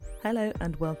Hello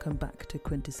and welcome back to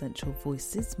Quintessential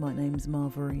Voices. My name's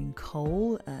Marvarine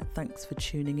Cole. Thanks for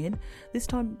tuning in. This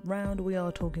time round we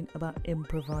are talking about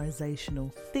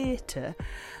improvisational theatre,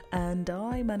 and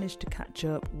I managed to catch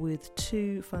up with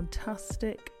two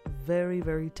fantastic, very,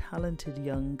 very talented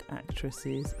young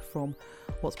actresses from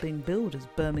what's being billed as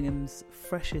Birmingham's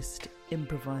freshest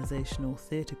improvisational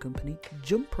theatre company,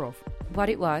 Jumprov. What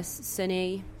it was,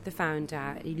 Sonny, the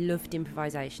founder, he loved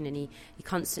improvisation, and he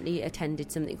constantly attended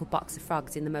something called Box of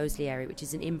Frogs in the Moseley area, which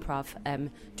is an improv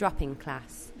drop-in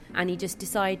class. And he just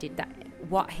decided that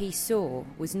what he saw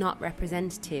was not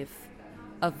representative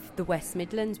of the West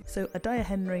Midlands. So Adaya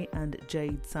Henry and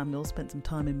Jade Samuel spent some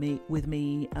time with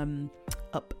me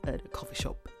up at a coffee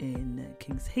shop in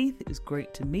Kings Heath. It was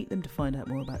great to meet them, to find out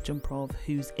more about Jumprov,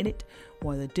 who's in it,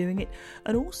 why they're doing it,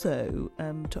 and also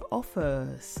to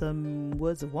offer some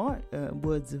words of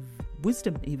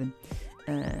wisdom, even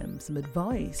some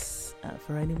advice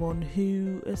for anyone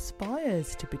who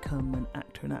aspires to become an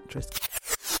actor and actress.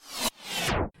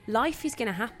 Life is going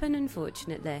to happen,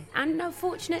 unfortunately. And no,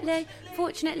 fortunately,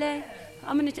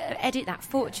 I'm going to edit that.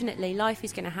 Fortunately, life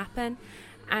is going to happen,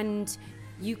 and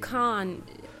you can't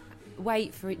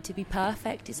wait for it to be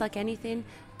perfect. It's like anything.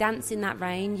 Dance in that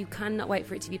rain. You cannot wait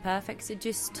for it to be perfect. So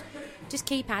just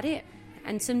keep at it.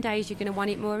 And some days you're going to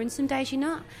want it more, and some days you're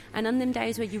not. And on them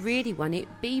days where you really want it,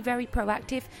 be very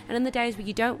proactive. And on the days where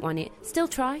you don't want it, still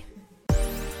try.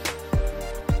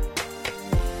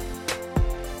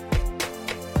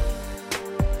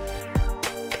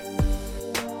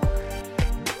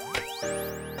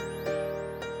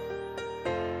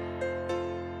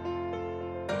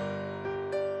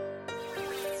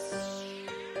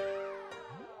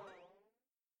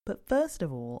 But first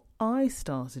of all, I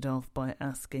started off by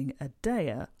asking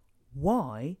Adaya,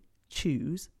 why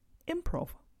choose improv?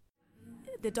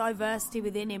 The diversity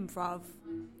within improv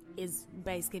is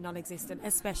basically non-existent,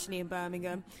 especially in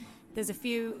Birmingham. There's a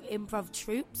few improv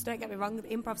troupes, don't get me wrong,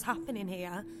 improv's happening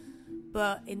here,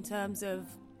 but in terms of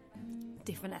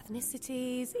different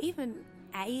ethnicities, even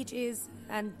ages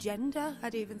and gender,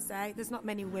 I'd even say, there's not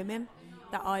many women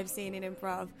that I've seen in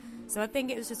improv. So I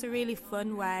think it was just a really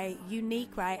fun way,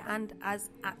 unique way, and as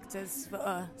actors for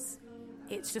us,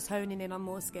 it's just honing in on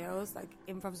more skills. Like,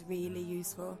 improv's really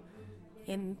useful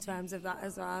in terms of that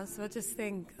as well. So I just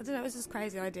think, I don't know, it's just a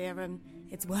crazy idea and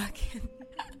it's working.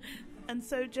 And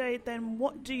so, Jade, then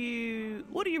what do you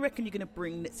reckon you're going to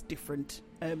bring that's different?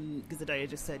 Because Adaya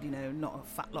just said, not a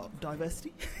fat lot of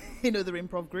diversity in other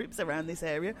improv groups around this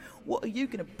area. What are you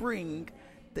going to bring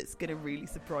that's going to really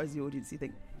surprise the audience, you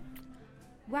think?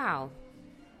 Wow.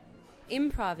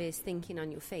 Improv is thinking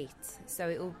on your feet.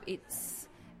 So it's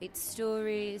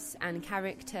stories and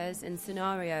characters and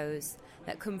scenarios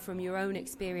that come from your own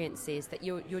experiences that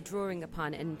you're drawing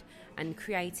upon and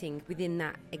creating within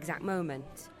that exact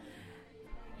moment.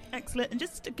 Excellent. And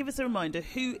just to give us a reminder,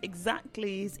 who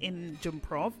exactly is in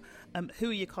Jumprov? Who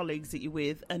are your colleagues that you're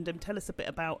with? And tell us a bit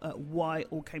about why it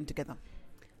all came together.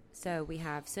 So we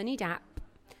have Sonny Dapp,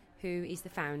 who is the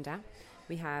founder.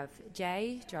 We have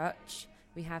Jay Drutch,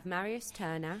 we have Marius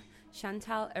Turner,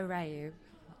 Chantal Areu,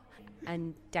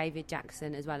 and David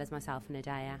Jackson, as well as myself and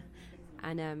Adaya.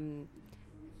 And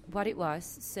what it was,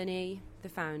 Sonny, the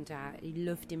founder, he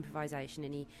loved improvisation,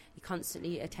 and he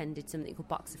constantly attended something called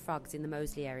Box of Frogs in the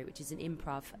Moseley area, which is an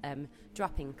improv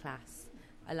drop-in class,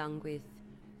 along with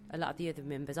a lot of the other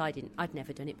members. I'd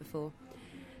never done it before.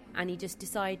 And he just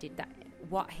decided that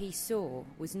what he saw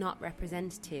was not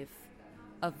representative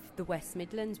of the West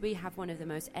Midlands. We have one of the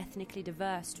most ethnically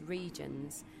diverse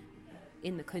regions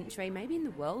in the country, maybe in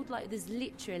the world. Like, there's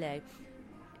literally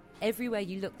everywhere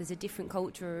you look, there's a different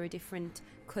culture or a different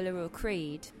colour or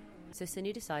creed. So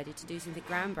Sonny decided to do something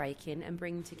groundbreaking and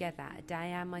bring together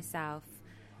Adaya, myself,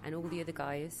 and all the other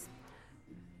guys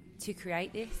to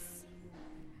create this.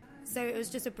 So it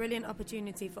was just a brilliant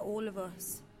opportunity for all of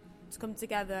us to come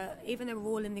together, even though we're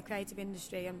all in the creative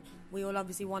industry and we all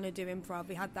obviously want to do improv.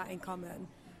 We had that in common,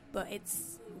 but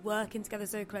it's working together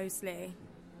so closely.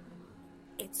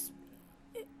 It's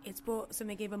brought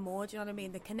something even more. Do you know what I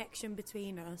mean? The connection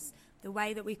between us, the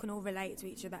way that we can all relate to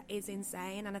each other is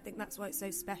insane, and I think that's why it's so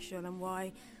special and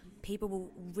why people will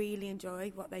really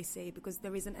enjoy what they see, because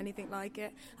there isn't anything like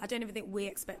it. I don't even think we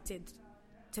expected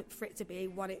for it to be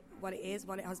what it is,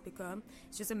 what it has become.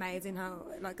 It's just amazing how,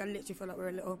 like, I literally feel like we're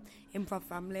a little improv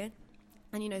family.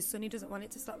 And, Sonny doesn't want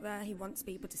it to stop there. He wants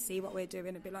people to see what we're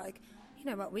doing and be like, you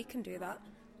know what, we can do that.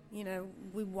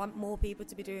 We want more people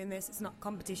to be doing this. It's not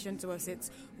competition to us.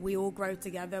 It's we all grow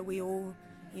together. We all,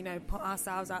 put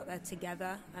ourselves out there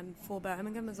together, and for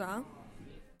Birmingham as well.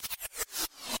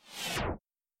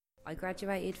 I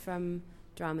graduated from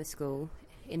drama school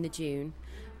in the June,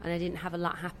 and I didn't have a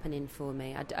lot happening for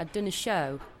me. I'd done a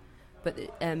show, but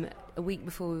a week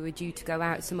before we were due to go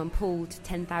out, someone pulled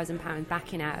 £10,000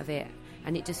 backing out of it,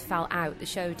 and it just fell out. The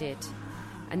show did,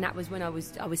 and that was when I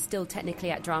was still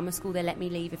technically at drama school. They let me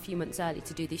leave a few months early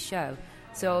to do this show,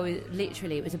 so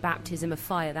it was a baptism of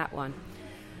fire, that one.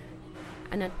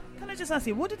 And can I just ask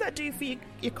you, what did that do for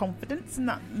your confidence and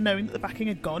that knowing that the backing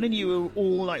had gone and you were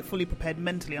all like fully prepared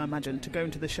mentally, I imagine, to go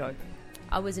into the show?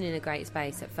 I wasn't in a great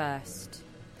space at first,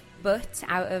 but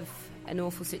out of an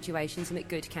awful situation, something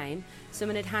good came.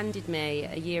 Someone had handed me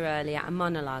a year earlier a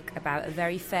monologue about a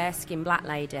very fair-skinned black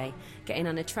lady getting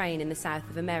on a train in the south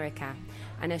of America.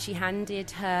 And as she handed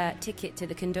her ticket to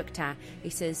the conductor, he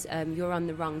says, "You're on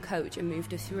the wrong coach," and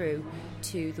moved her through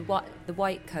to the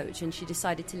white coach, and she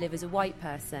decided to live as a white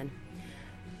person.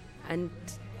 And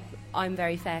I'm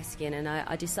very fair-skinned, and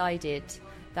I decided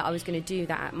that I was going to do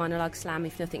that at Monologue Slam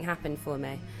if nothing happened for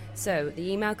me. So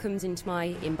the email comes into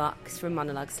my inbox from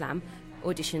Monologue Slam,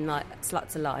 audition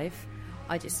slots are live.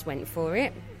 I just went for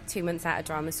it, 2 months out of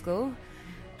drama school.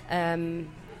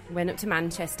 Went up to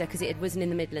Manchester because it wasn't in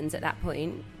the Midlands at that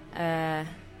point, and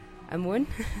won.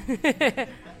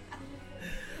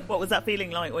 What was that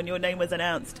feeling like when your name was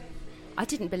announced? I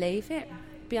didn't believe it,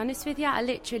 to be honest with you. I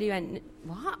literally went,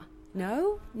 what?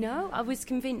 No. I was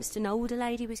convinced an older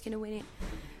lady was going to win it.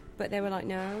 But they were like,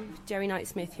 no. Jerry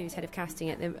Knight-Smith, who's head of casting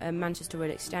at the Manchester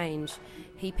Royal Exchange,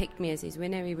 he picked me as his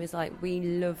winner. He was like, we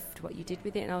loved what you did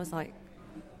with it. And I was like,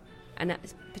 and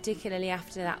that's particularly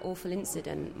after that awful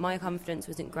incident, my confidence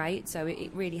wasn't great, so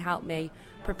it really helped me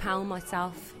propel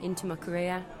myself into my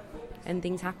career, and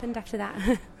things happened after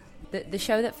that. The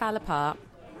show that fell apart,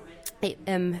 it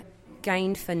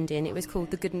gained funding. It was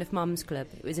called the Good Enough Moms Club.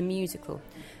 It was a musical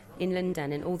in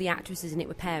London, and all the actresses in it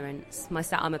were parents.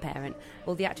 I'm a parent.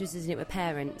 All the actresses in it were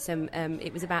parents.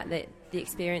 It was about the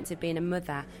experience of being a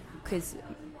mother, because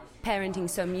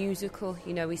parenting's so musical.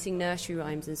 You know, we sing nursery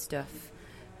rhymes and stuff.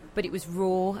 But it was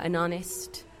raw and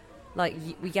honest. Like,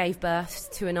 we gave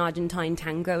birth to an Argentine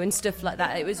tango and stuff like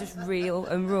that. It was just real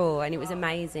and raw, and it was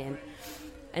amazing.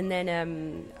 And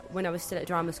then when I was still at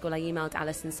drama school, I emailed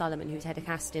Alison Solomon, who's head of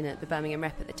casting at the Birmingham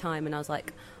Rep at the time, and I was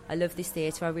like, I love this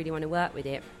theatre, I really want to work with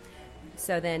it.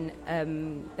 So then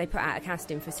they put out a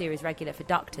casting for series regular for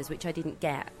Doctors, which I didn't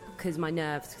get because my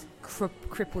nerves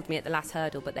crippled me at the last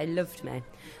hurdle, but they loved me.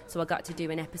 So I got to do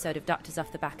an episode of Doctors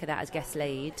off the back of that as guest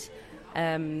lead.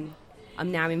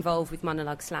 I'm now involved with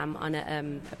Monologue Slam on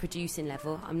a producing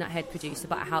level. I'm not head producer,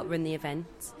 but I help run the event,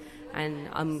 and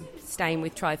I'm staying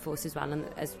with Triforce as well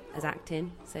as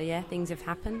acting. So yeah, things have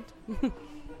happened.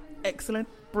 Excellent,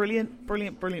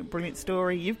 brilliant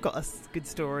story. You've got a good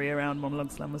story around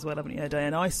Monologue Slam as well, haven't you,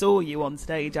 Diane? I saw you on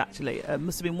stage actually.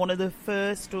 Must have been one of the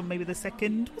first, or maybe the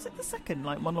second. Was it the second,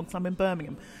 like Monologue Slam in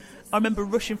Birmingham? I remember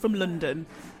rushing from London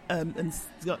and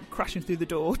crashing through the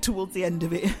door towards the end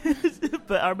of it.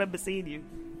 But I remember seeing you.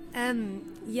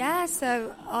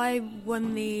 So I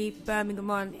won the Birmingham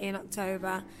one in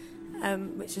October,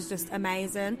 which was just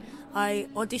amazing. I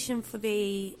auditioned for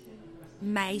the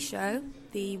May show,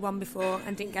 the one before,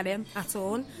 and didn't get in at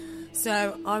all.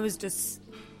 So I was just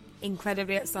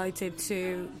incredibly excited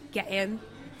to get in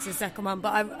to the second one.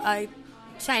 But I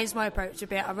changed my approach a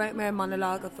bit. I wrote my own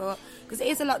monologue, I thought, because it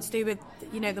is a lot to do with,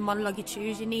 you know, the monologue you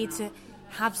choose. You need to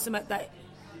have something that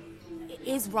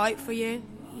is right for you,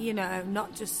 you know,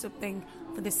 not just something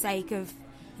for the sake of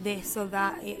this or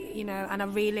that, you know. And I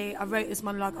wrote this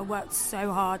monologue, I worked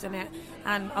so hard on it,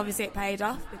 and obviously it paid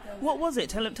off. What was it?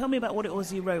 Tell me about what it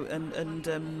was you wrote and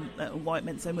why it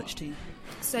meant so much to you.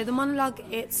 So the monologue,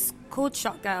 it's called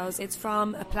Shot Girls. It's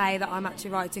from a play that I'm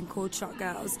actually writing called Shot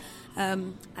Girls,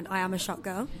 and I am a shot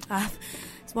girl.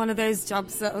 It's one of those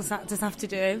jobs that actors have to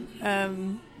do.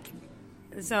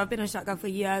 So I've been a shot girl for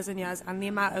years and years, and the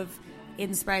amount of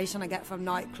inspiration I get from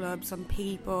nightclubs, from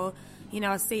people, you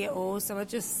know, I see it all. So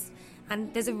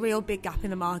and there's a real big gap in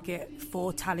the market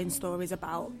for telling stories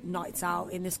about nights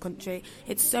out in this country.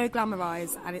 It's so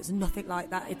glamorised, and it's nothing like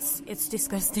that. It's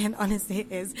disgusting, honestly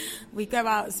it is. We go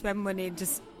out and spend money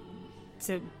just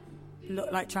to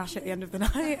look like trash at the end of the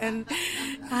night and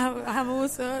have all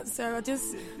sorts. So I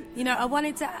just, you know, I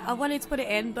wanted to put it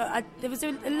in, but there was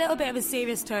a little bit of a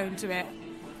serious tone to it.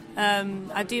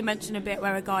 I do mention a bit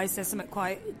where a guy says something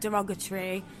quite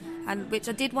derogatory, and which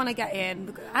I did want to get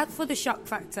in for the shock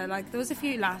factor. Like, there was a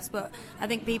few laughs, but I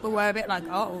think people were a bit like,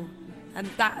 oh, and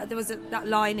that there was that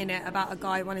line in it about a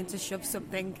guy wanting to shove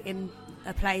something in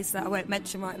a place that I won't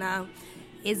mention right now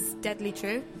is deadly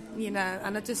true, you know.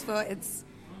 And I just thought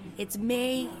it's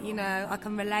me, you know, I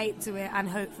can relate to it, and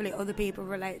hopefully other people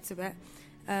relate to it.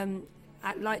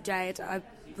 Like Jade, I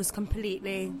was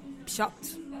completely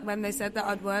shocked when they said that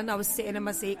I'd won. I was sitting in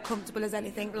my seat, comfortable as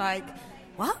anything, like,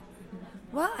 what?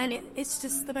 And it's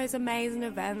just the most amazing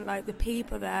event. Like, the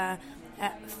people there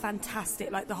are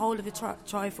fantastic. Like, the whole of the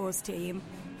Triforce team,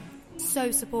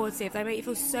 so supportive. They make you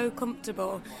feel so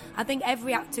comfortable. I think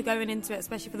every actor going into it,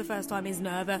 especially for the first time, is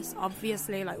nervous.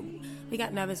 Obviously, like, we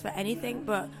get nervous for anything,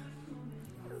 but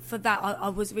for that, I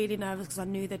was really nervous because I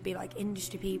knew there'd be like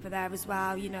industry people there as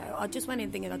well. You know, I just went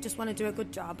in thinking I just want to do a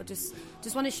good job. I just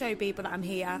want to show people that I'm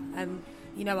here, and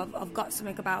you know, I've got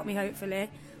something about me, hopefully.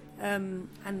 And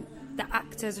the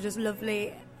actors are just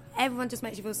lovely. Everyone just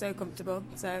makes you feel so comfortable.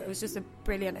 So it was just a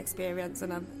brilliant experience,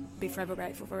 and I'll be forever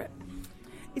grateful for it.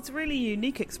 It's a really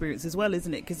unique experience as well,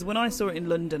 isn't it? Because when I saw it in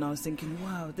London, I was thinking,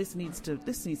 wow, this needs to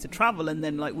travel, and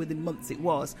then like within months it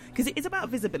was. Because it's about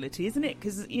visibility, isn't it?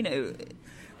 Because, you know,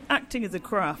 acting as a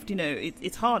craft, you know,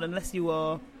 it's hard unless you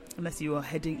are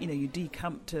heading, you know, you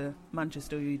decamp to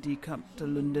Manchester, or you decamp to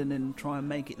London and try and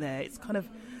make it there. It's kind of,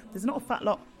 there's not a fat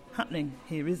lot happening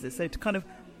here, is there? So to kind of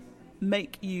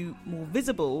make you more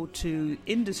visible to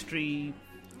industry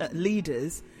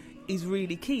leaders is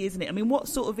really key, isn't it? I mean, what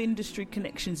sort of industry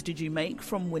connections did you make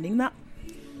from winning that?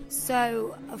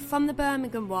 So from the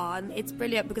Birmingham one, it's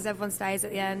brilliant because everyone stays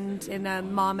at the end in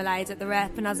marmalade at the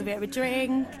Rep and has a bit of a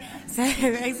drink. So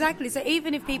exactly. So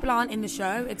even if people aren't in the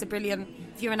show, it's a brilliant,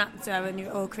 if you're an actor and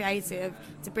you're all creative,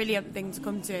 it's a brilliant thing to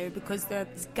come to because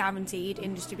there's guaranteed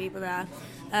industry people there.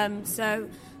 So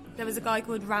there was a guy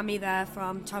called Rami there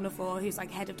from Channel 4, who's like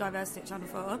head of diversity at Channel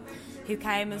 4, who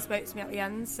came and spoke to me at the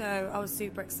end, so I was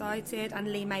super excited.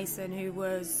 And Lee Mason, who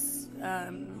was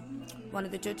one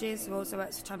of the judges, who also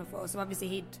works for Channel 4, so obviously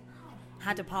he'd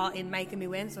had a part in making me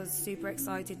win, so I was super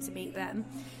excited to meet them.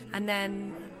 And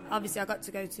then obviously I got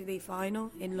to go to the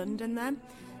final in London then,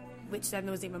 which then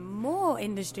there was even more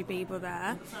industry people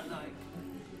there.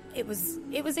 It was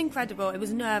incredible. It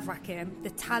was nerve-wracking. The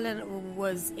talent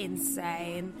was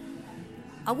insane.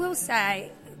 I will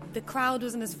say the crowd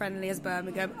wasn't as friendly as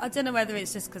Birmingham. I don't know whether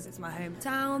it's just because it's my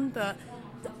hometown, but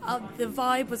the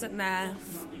vibe wasn't there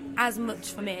as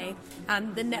much for me,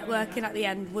 and the networking at the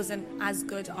end wasn't as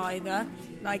good either.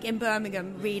 Like in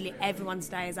Birmingham, really everyone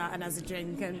stays out and has a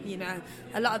drink, and you know,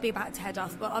 a lot of people had to head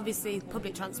off, but obviously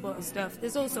public transport and stuff,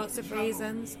 there's all sorts of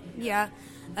reasons.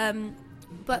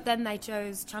 But then they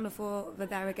chose, Channel 4 were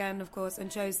there again, of course, and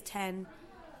chose 10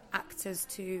 actors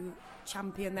to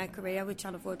champion their career with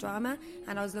Channel 4 drama,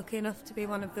 and I was lucky enough to be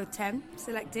one of the 10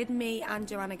 selected, me and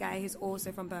Joanna Gay, who's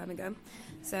also from Birmingham,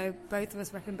 so both of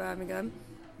us repping Birmingham.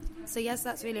 So yes,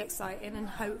 that's really exciting, and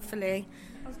hopefully...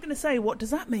 I was going to say, what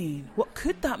does that mean? What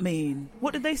could that mean?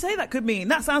 What did they say that could mean?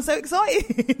 That sounds so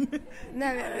exciting.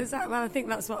 Well, I think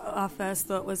that's what our first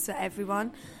thought was to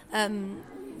everyone.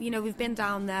 You know, we've been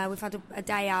down there, we've had a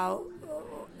day out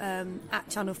at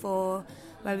Channel 4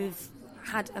 where we've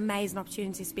had amazing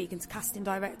opportunities speaking to casting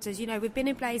directors. You know, we've been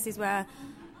in places where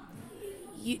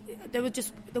there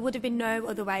would have been no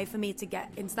other way for me to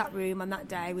get into that room on that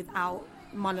day without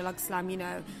Monologue Slam, you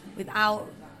know,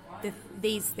 without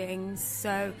these things.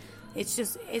 So it's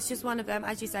just one of them.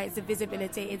 As you say, it's the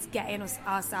visibility, it's getting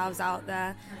ourselves out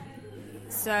there.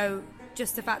 So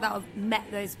just the fact that I've met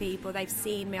those people, they've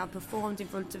seen me, I've performed in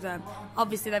front of them.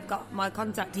 Obviously, they've got my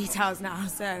contact details now,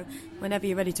 so whenever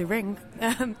you're ready to ring.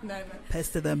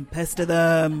 Pester them.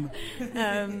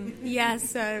 Yeah,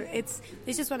 so it's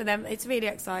just one of them. It's really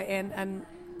exciting, and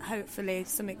hopefully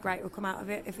something great will come out of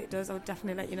it. If it does, I'll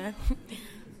definitely let you know.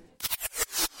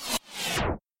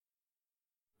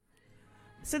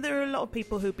 So there are a lot of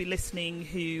people who'll be listening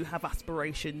who have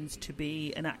aspirations to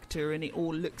be an actor, and it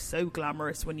all looks so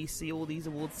glamorous when you see all these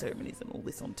award ceremonies and all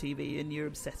this on TV, and you're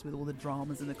obsessed with all the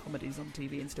dramas and the comedies on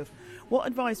TV and stuff. What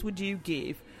advice would you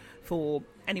give for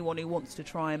anyone who wants to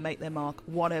try and make their mark,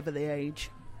 whatever the age?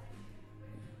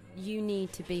 You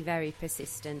need to be very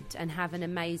persistent and have an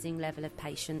amazing level of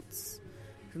patience.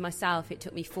 For myself, it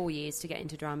took me 4 years to get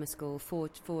into drama school, four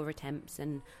attempts,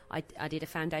 and I did a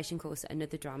foundation course at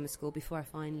another drama school before I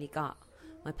finally got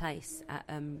my place at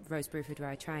Rose Bruford, where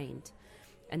I trained.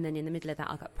 And then in the middle of that,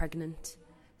 I got pregnant.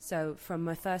 So from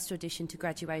my first audition to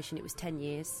graduation, it was 10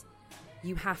 years.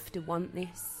 You have to want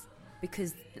this,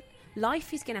 because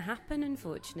life is going to happen,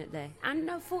 unfortunately. And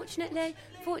no, fortunately,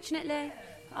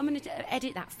 I'm going to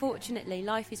edit that. Fortunately,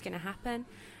 life is going to happen,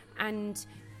 and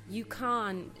you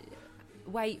can't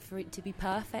wait for it to be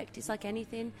perfect. It's like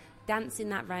anything. Dance in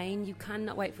that rain. You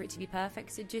cannot wait for it to be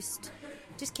perfect. So just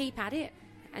keep at it.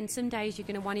 And some days you're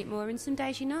going to want it more, and some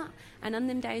days you're not. And on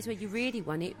them days where you really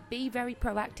want it, be very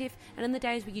proactive. And on the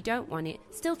days where you don't want it,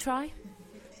 still try.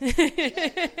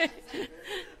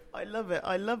 I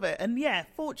I love it. And yeah,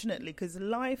 fortunately, because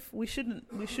life, we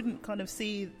shouldn't kind of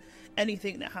see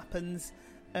anything that happens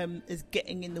as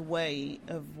getting in the way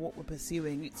of what we're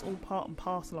pursuing. It's all part and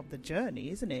parcel of the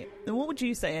journey, isn't it? And what would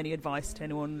you say, any advice to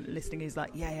anyone listening who's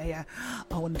like, yeah,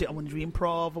 I want to do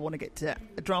improv, I want to get to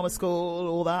a drama school,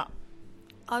 all that?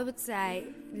 I would say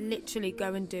literally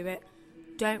go and do it.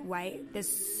 Don't wait.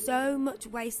 There's so much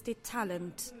wasted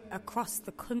talent across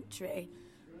the country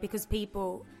because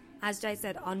people, as Jay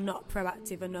said, are not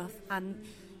proactive enough. And,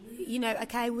 you know,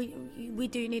 okay, we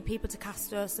do need people to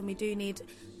cast us, and we do need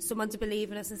someone to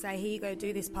believe in us and say, here you go,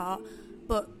 do this part.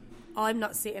 But I'm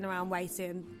not sitting around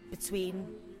waiting between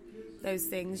those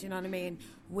things, you know what I mean?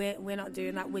 We're not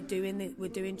doing that. We're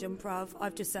doing Jumprov.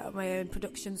 I've just set up my own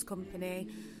productions company.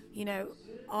 You know,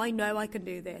 I know I can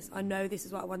do this. I know this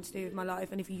is what I want to do with my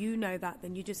life. And if you know that,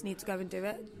 then you just need to go and do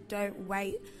it. Don't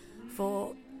wait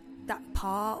for that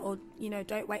part, or, you know,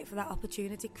 don't wait for that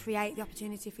opportunity. Create the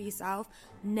opportunity for yourself.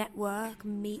 Network,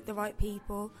 meet the right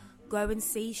people, go and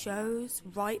see shows,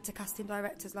 write to casting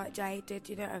directors like Jay did.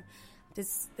 You know,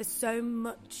 there's so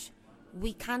much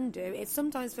we can do. It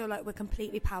sometimes feels like we're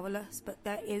completely powerless, but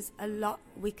there is a lot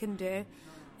we can do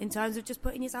in terms of just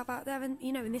putting yourself out there. And,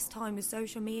 you know, in this time with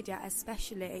social media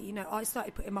especially, you know, I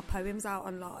started putting my poems out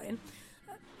online,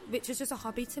 which was just a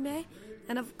hobby to me,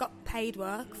 and I've got paid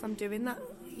work from doing that,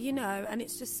 you know, and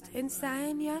it's just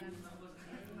insane. Yeah.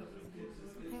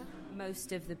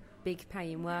 Most of the big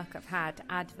paying work I've had,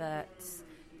 adverts,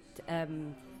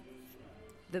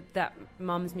 that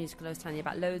Mum's musical I was telling you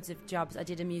about, loads of jobs. I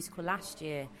did a musical last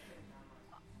year.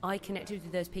 I connected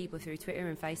with those people through Twitter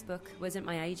and Facebook. It wasn't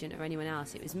my agent or anyone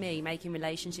else. It was me making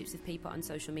relationships with people on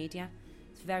social media.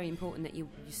 It's very important that you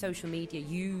use social media.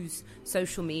 Use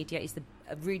social media is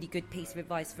a really good piece of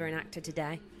advice for an actor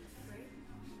today.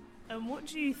 And what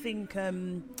do you think,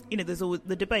 you know, there's always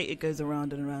the debate, it goes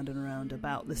around and around and around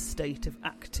about the state of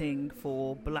acting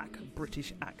for black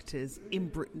British actors in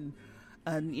Britain.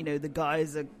 And, you know, the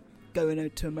guys are going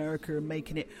out to America and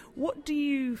making it. What do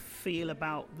you feel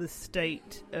about the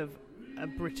state of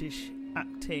British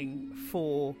acting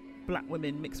for black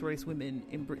women, mixed race women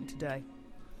in Britain today?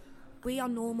 We are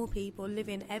normal people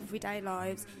living everyday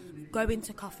lives, going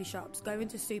to coffee shops, going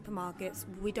to supermarkets.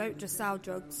 We don't just sell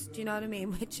drugs, do you know what I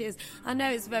mean? Which is, I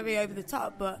know it's very over the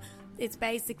top, but it's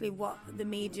basically what the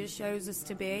media shows us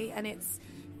to be. And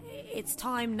it's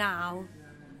time now.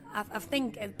 I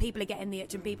think people are getting the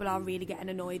itch, and people are really getting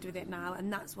annoyed with it now,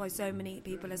 and that's why so many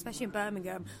people, especially in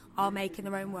Birmingham, are making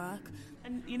their own work.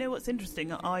 And you know what's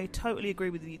interesting? I totally agree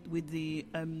with the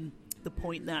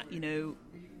point that, you know,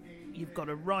 you've got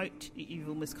to write, you've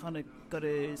almost kind of got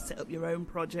to set up your own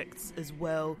projects as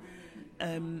well.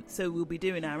 So we'll be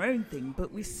doing our own thing,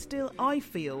 but we still, I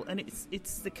feel, and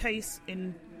it's the case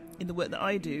in the work that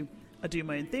I do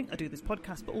my own thing, I do this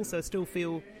podcast, but also I still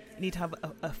feel you need to have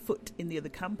a foot in the other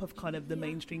camp of kind of the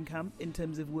mainstream camp in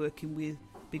terms of working with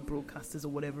big broadcasters or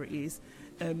whatever it is.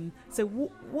 So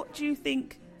what do you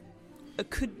think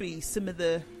could be some of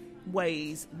the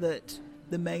ways that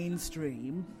the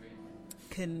mainstream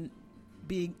can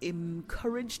be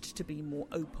encouraged to be more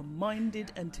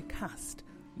open-minded and to cast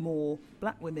more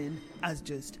black women as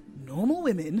just normal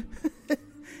women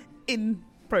in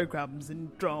programmes,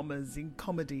 in dramas, in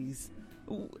comedies?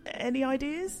 Any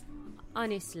ideas?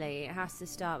 Honestly, it has to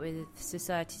start with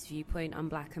society's viewpoint on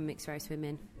black and mixed race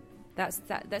women. That's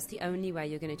the only way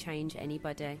you're going to change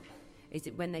anybody, is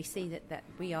it when they see that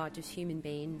we are just human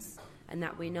beings and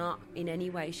that we're not in any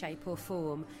way, shape or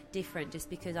form different just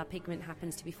because our pigment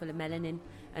happens to be full of melanin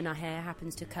and our hair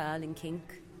happens to curl and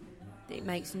kink. It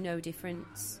makes no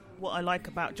difference. What I like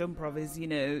about Jumprov is, you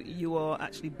know, you are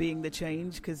actually being the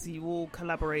change, because you all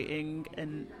collaborating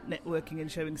and networking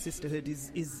and showing sisterhood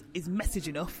is message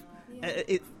enough.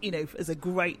 It, you know, as a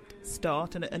great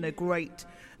start and a great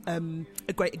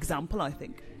example, I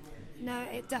think. No,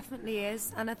 it definitely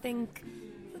is, and I think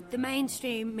the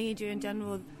mainstream media in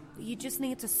general, you just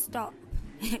need to stop.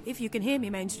 If you can hear me,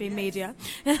 mainstream media,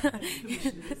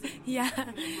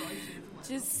 yeah,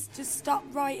 just stop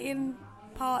writing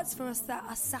parts for us that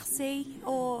are sassy,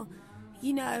 or,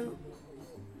 you know,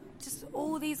 just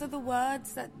all these other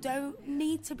words that don't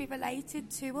need to be related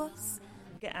to us.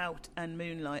 Get Out and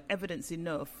Moonlight, evidence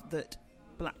enough that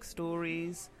black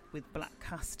stories with black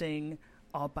casting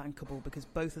are bankable, because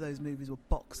both of those movies were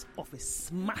box office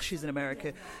smashes in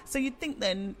America. So you'd think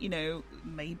then, you know,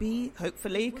 maybe,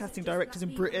 hopefully, casting directors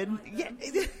in Britain, yeah,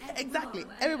 exactly,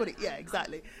 everybody, yeah,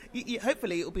 exactly.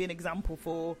 Hopefully it'll be an example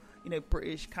for, you know,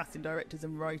 British casting directors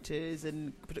and writers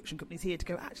and production companies here to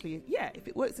go, actually, yeah, if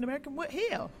it works in America, work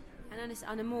here. And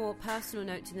on a more personal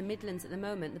note to the Midlands at the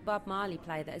moment, the Bob Marley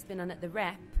play that has been on at the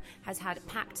Rep has had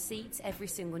packed seats every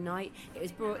single night. It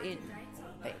was brought in...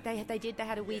 They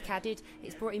had a week added.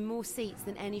 It's brought in more seats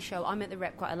than any show. I'm at the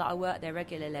Rep quite a lot. I work there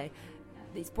regularly.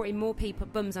 It's brought in more people,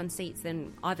 bums on seats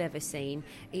than I've ever seen.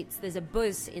 There's a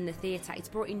buzz in the theatre. It's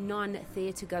brought in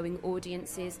non-theatre going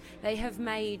audiences. They have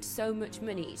made so much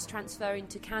money. It's transferring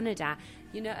to Canada.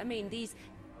 You know what I mean?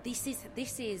 This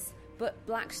is. But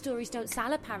black stories don't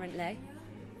sell, apparently.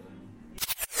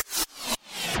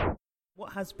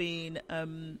 What has been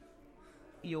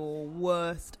your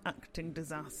worst acting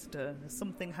disaster? Has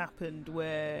something happened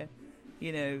where,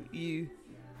 you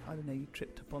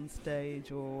tripped up on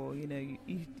stage, or,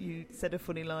 you said a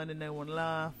funny line and no one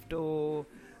laughed, or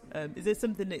is there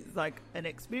something that's like an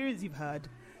experience you've had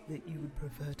that you would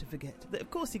prefer to forget? That,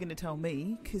 of course, you're going to tell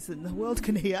me, because then the world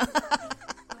can hear.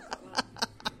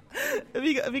 Have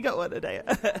you got one today?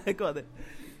 Go on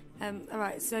then. All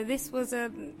right, so this was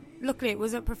luckily it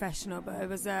wasn't professional, but it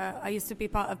was I used to be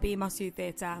part of BMOS Youth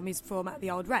Theatre, and we used to perform at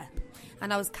the old Rep,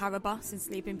 and I was Caraboss in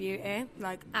Sleeping Beauty,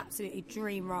 like absolutely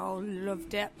dream role,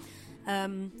 loved it.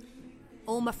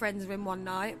 All my friends were in one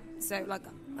night, so like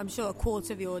I'm sure a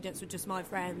quarter of the audience were just my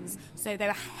friends, so they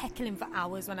were heckling for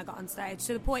hours when I got on stage,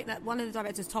 to the point that one of the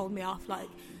directors told me off, like,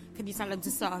 can you tell them to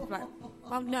stop? Like,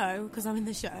 well, no, because I'm in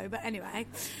the show, but anyway.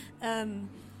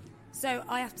 So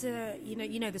I have to,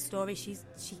 you know the story. She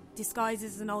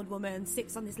disguises as an old woman,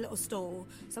 sits on this little stool.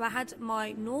 So I had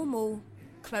my normal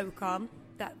cloak on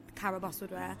that Caraboss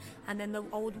would wear, and then the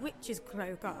old witch's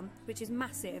cloak on, which is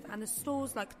massive, and the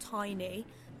stool's like tiny,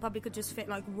 probably could just fit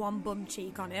like one bum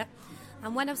cheek on it.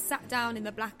 And when I sat down in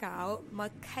the blackout, my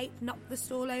cape knocked the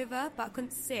stool over, but I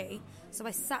couldn't see. So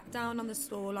I sat down on the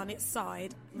stool on its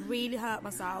side, really hurt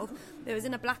myself. It was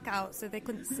in a blackout, so they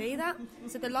couldn't see that.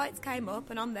 So the lights came up,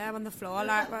 and I'm there on the floor,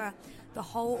 like the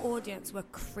whole audience were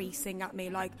creasing at me,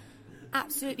 like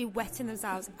absolutely wetting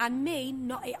themselves. And me,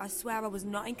 I swear I was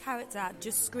not in character,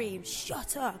 just screamed,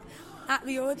 "Shut up!" at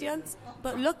the audience.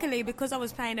 But luckily, because I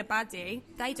was playing a baddie,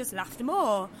 they just laughed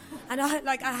more. And I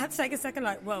had to take a second,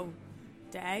 like, whoa.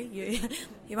 Day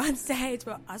you on stage,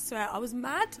 but I swear I was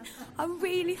mad. I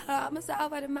really hurt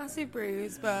myself. I had a massive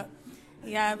bruise, but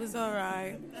yeah, it was all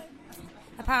right.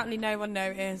 Apparently no one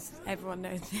noticed. Everyone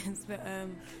noticed, but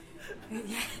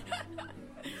yeah.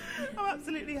 I'm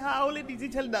absolutely howling as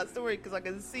you're telling that story, because I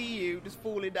can see you just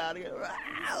falling down and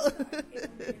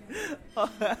go,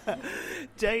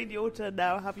 Jane, your turn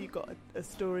now. Have you got a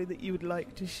story that you would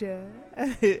like to share?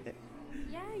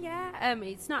 Yeah.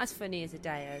 It's not as funny as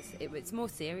Adea's. It's more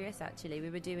serious, actually. We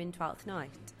were doing 12th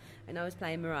Night, and I was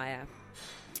playing Mariah,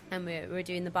 and we were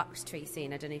doing the box tree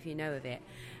scene. I don't know if you know of it.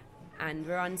 And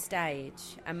we're on stage,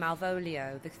 and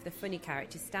Malvolio, the funny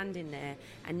character, is standing there,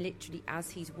 and literally as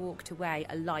he's walked away,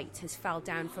 a light has fell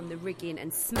down from the rigging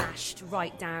and smashed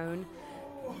right down.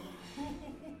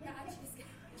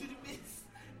 Did it miss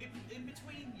in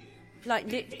between you?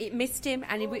 Like, it missed him,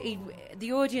 and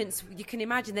the audience, you can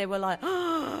imagine, they were like,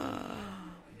 oh.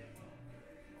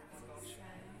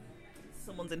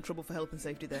 Someone's in trouble for health and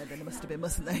safety there, then it must have been,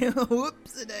 mustn't they?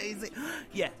 Whoops-a-daisy.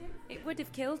 Yeah. It would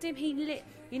have killed him. He lit,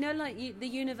 the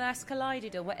universe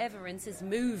collided or whatever, and says,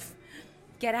 move,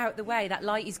 get out the way, that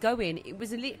light is going. It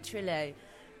was literally,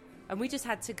 and we just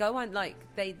had to go on, like,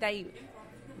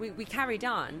 we carried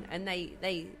on, and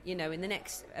they in the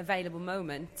next available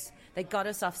moment, they got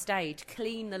us off stage,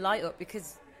 cleaned the light up,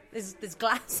 because there's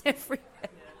glass everywhere.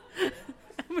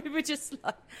 And we were just,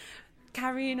 like,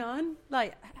 carrying on,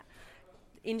 like,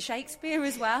 in Shakespeare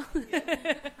as well.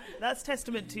 That's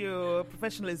testament to your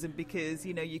professionalism, because,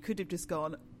 you could have just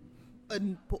gone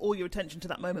and put all your attention to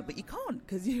that moment, but you can't,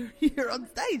 because you're on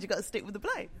stage. You've got to stick with the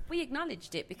play. We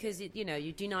acknowledged it, because,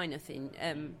 you deny nothing,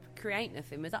 create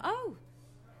nothing. We was like, oh,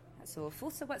 that's awful,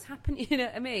 so what's happening? You know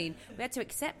what I mean? We had to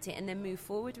accept it and then move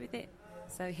forward with it.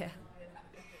 So, yeah.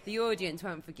 The audience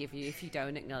won't forgive you if you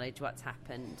don't acknowledge what's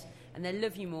happened. And they'll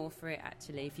love you more for it,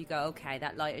 actually, if you go, okay,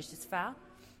 that light has just fell.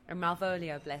 And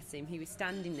Malvolio, bless him, he was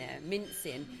standing there,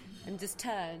 mincing, and just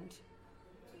turned.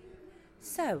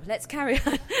 So, let's carry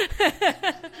on.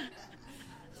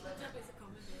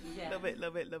 Yeah. Love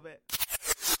it.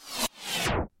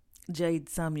 Jade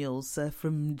Samuels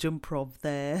from Jumprov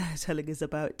there, telling us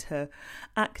about her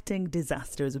acting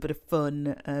disaster. As a bit of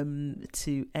fun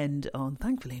to end on.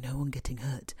 Thankfully, no one getting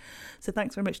hurt. So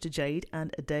thanks very much to Jade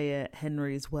and Adea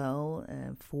Henry as well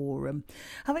for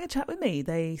having a chat with me.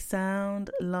 They sound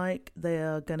like they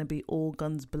are going to be all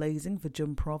guns blazing for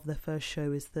Jumprov. Their first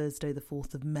show is Thursday the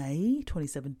 4th of May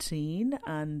 2017,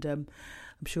 and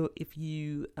I'm sure if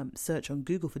you search on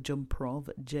Google for Jumprov,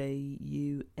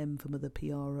 Jum for Mother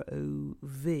Prov,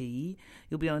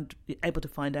 you'll be able to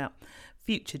find out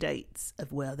future dates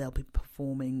of where they'll be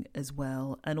performing as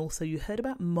well. And also you heard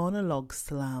about Monologue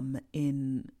Slam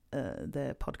in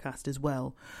their podcast as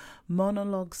well.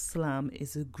 Monologue Slam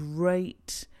is a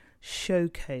great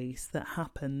showcase that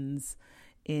happens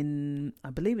in,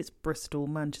 I believe it's Bristol,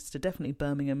 Manchester, definitely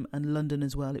Birmingham and London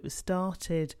as well. It was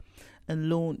started and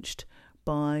launched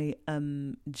by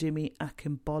Jimmy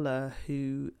Akingbola,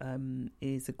 who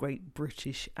is a great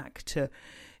British actor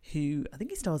who, I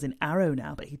think he stars in Arrow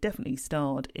now, but he definitely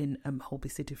starred in Holby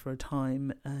City for a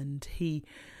time, and he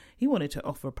wanted to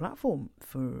offer a platform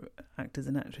for actors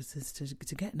and actresses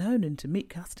to get known and to meet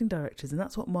casting directors, and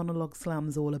that's what Monologue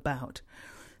Slam's all about.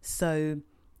 So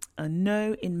I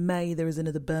know in May there is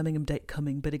another Birmingham date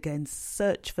coming, but again,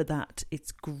 search for that.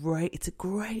 It's great. It's a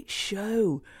great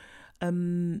show.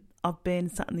 I've been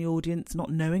sat in the audience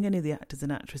not knowing any of the actors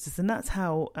and actresses, and that's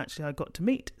how actually I got to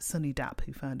meet Sunny Dapp,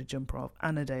 who founded Jumprov,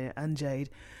 Anadea and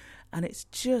Jade. And it's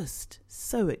just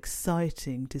so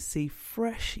exciting to see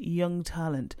fresh young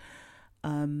talent,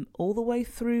 all the way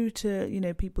through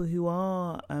to, people who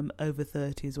are over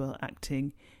 30 as well,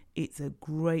 acting. It's a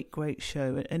great, great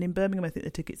show. And in Birmingham, I think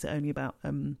the tickets are only about,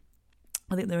 they're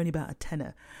only about a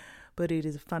tenner. But it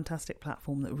is a fantastic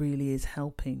platform that really is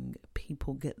helping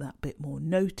people get that bit more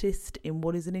noticed in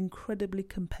what is an incredibly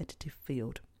competitive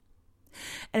field.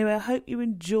 Anyway, I hope you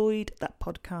enjoyed that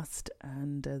podcast,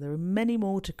 and there are many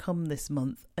more to come this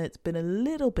month. It's been a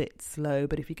little bit slow,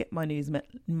 but if you get my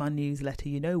newsletter,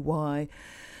 you know why.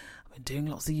 I've been doing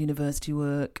lots of university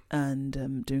work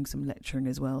and doing some lecturing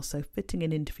as well, so fitting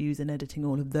in interviews and editing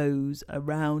all of those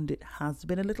around it has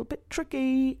been a little bit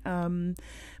tricky,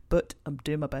 but I'm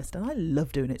doing my best and I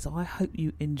love doing it, so I hope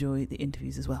you enjoy the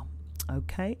interviews as well.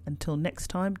 Okay, until next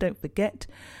time, don't forget,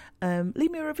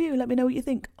 leave me a review, let me know what you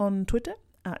think on Twitter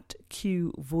at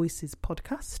Q Voices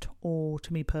Podcast, or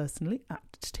to me personally at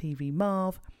TV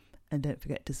Marv. And don't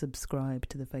forget to subscribe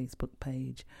to the Facebook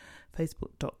page,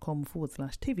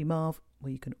 facebook.com/TV Marv,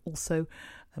 where you can also,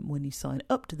 when you sign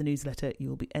up to the newsletter, you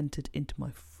will be entered into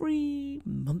my free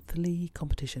monthly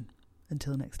competition.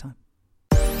 Until next time.